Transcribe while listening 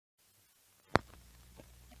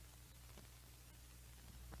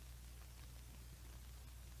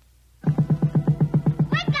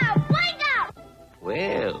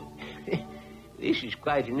Well, this is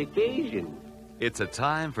quite an occasion. It's a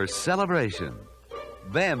time for celebration.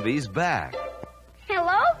 Bambi's back.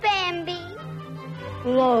 Hello, Bambi.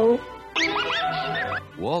 Hello.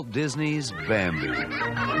 Walt Disney's Bambi.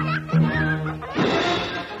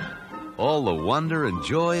 All the wonder and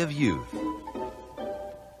joy of youth.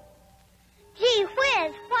 Gee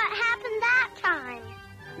whiz, what happened that time?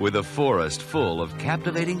 With a forest full of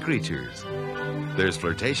captivating creatures. There's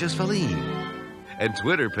flirtatious Faline and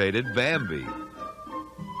Twitter-pated Bambi.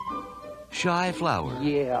 Shy Flower.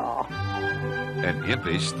 Yeah. And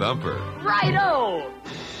impish Thumper. Righto!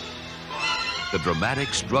 The dramatic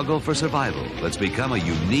struggle for survival that's become a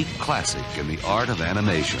unique classic in the art of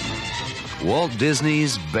animation. Walt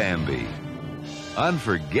Disney's Bambi.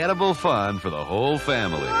 Unforgettable fun for the whole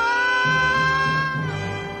family.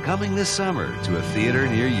 Coming this summer to a theater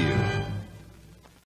near you.